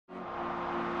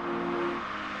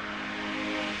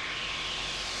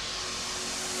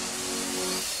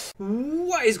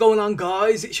What is going on,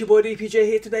 guys? It's your boy DPJ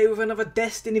here today with another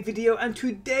Destiny video, and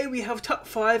today we have top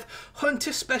 5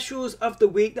 hunter specials of the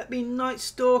week, that being Night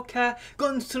Stalker,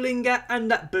 Gunslinger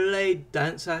and that Blade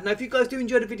Dancer. Now if you guys do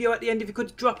enjoy the video at the end, if you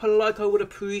could drop a like, I would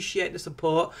appreciate the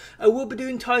support. I will be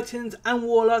doing Titans and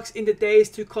Warlocks in the days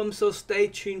to come, so stay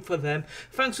tuned for them.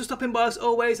 Thanks for stopping by as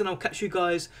always, and I'll catch you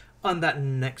guys on that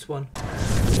next one.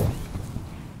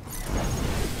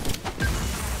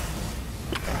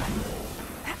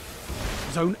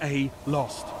 Zone A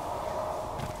lost.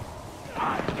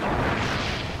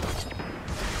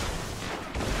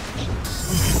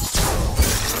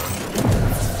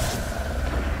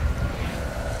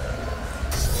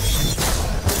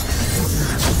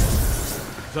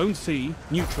 Zone C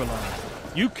neutralized.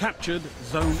 You captured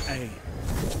Zone A.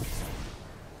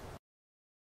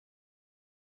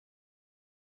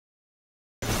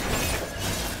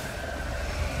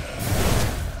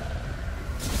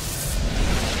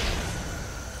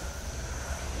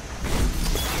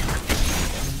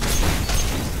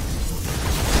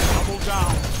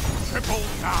 Triple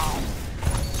down.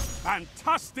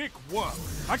 Fantastic work.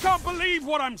 I can't believe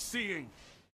what I'm seeing.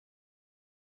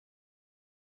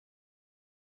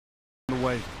 The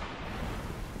way.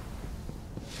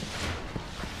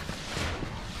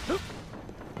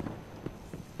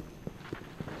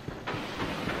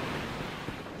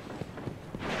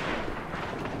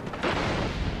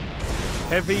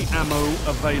 Heavy ammo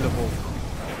available.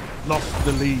 Lost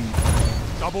the lead.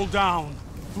 Double down.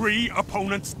 3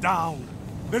 opponents down.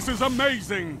 This is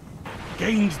amazing!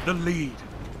 Gained the lead.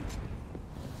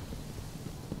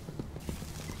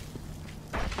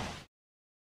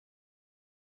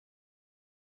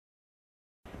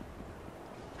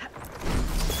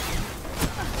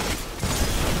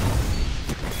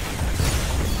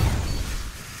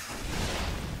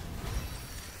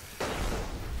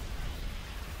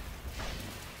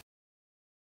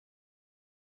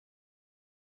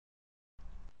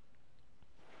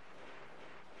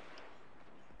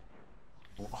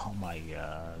 Oh my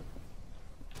god.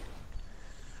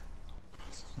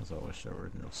 I wish there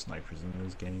were no snipers in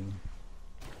this game.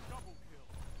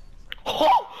 Oh.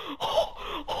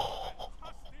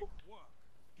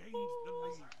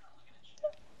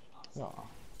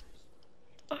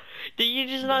 Did you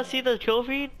just not see the kill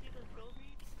feed?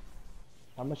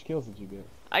 How much kills did you get?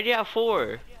 I got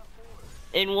 4.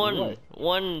 In What?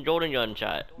 one golden gun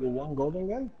shot. You one golden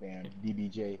gun? Damn,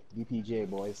 DPJ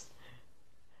boys.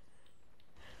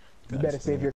 You better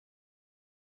save your.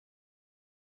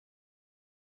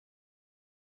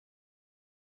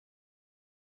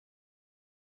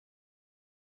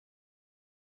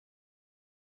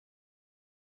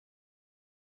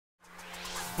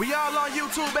 We all on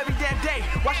YouTube every damn day,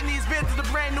 watching these vids of the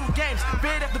brand new games.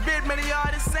 Vid after vid, many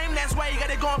are the same. That's why you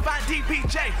gotta go and find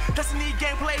DPJ. Destiny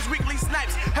gameplays, weekly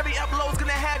snipes, heavy uploads,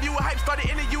 gonna have you a hype. Started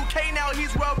in the UK, now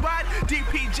he's worldwide.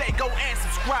 DPJ, go and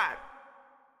subscribe.